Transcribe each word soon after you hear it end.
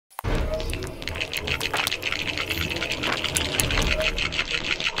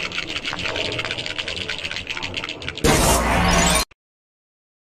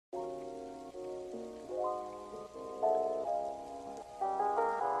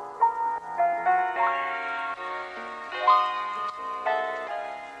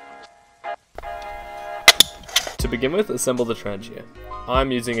begin with, assemble the trangia.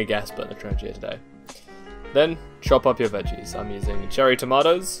 I'm using a gas burner trangia today. Then, chop up your veggies. I'm using cherry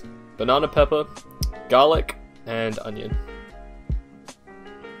tomatoes, banana pepper, garlic, and onion.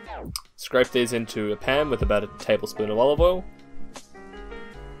 Scrape these into a pan with about a tablespoon of olive oil.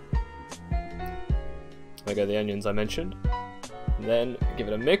 There go the onions I mentioned. And then give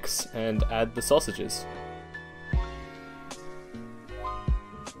it a mix and add the sausages.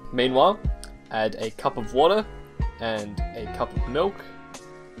 Meanwhile, add a cup of water and a cup of milk.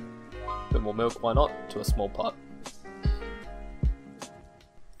 A bit more milk, why not, to a small pot.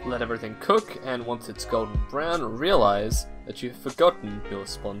 Let everything cook, and once it's golden brown, realize that you've forgotten your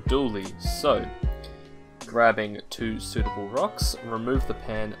sponduli. So, grabbing 2 suitable rocks, remove the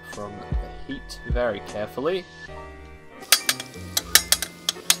pan from the heat very carefully.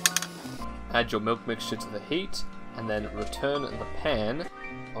 Add your milk mixture to the heat, and then return the pan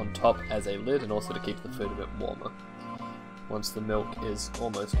on top as a lid, and also to keep the food a bit warmer. Once the milk is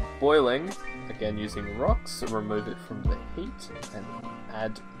almost boiling, again using rocks, remove it from the heat and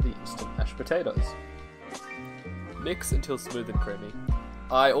add the instant mashed potatoes. Mix until smooth and creamy.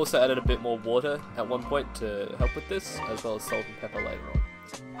 I also added a bit more water at one point to help with this, as well as salt and pepper later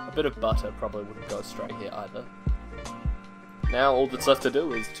on. A bit of butter probably wouldn't go astray here either. Now all that's left to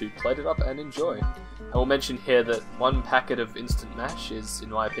do is to plate it up and enjoy. I will mention here that 1 packet of instant mash is, in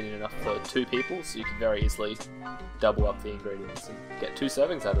my opinion, enough for 2 people, so you can very easily double up the ingredients and get 2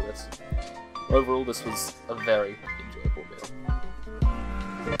 servings out of this. Overall, this was a very enjoyable meal.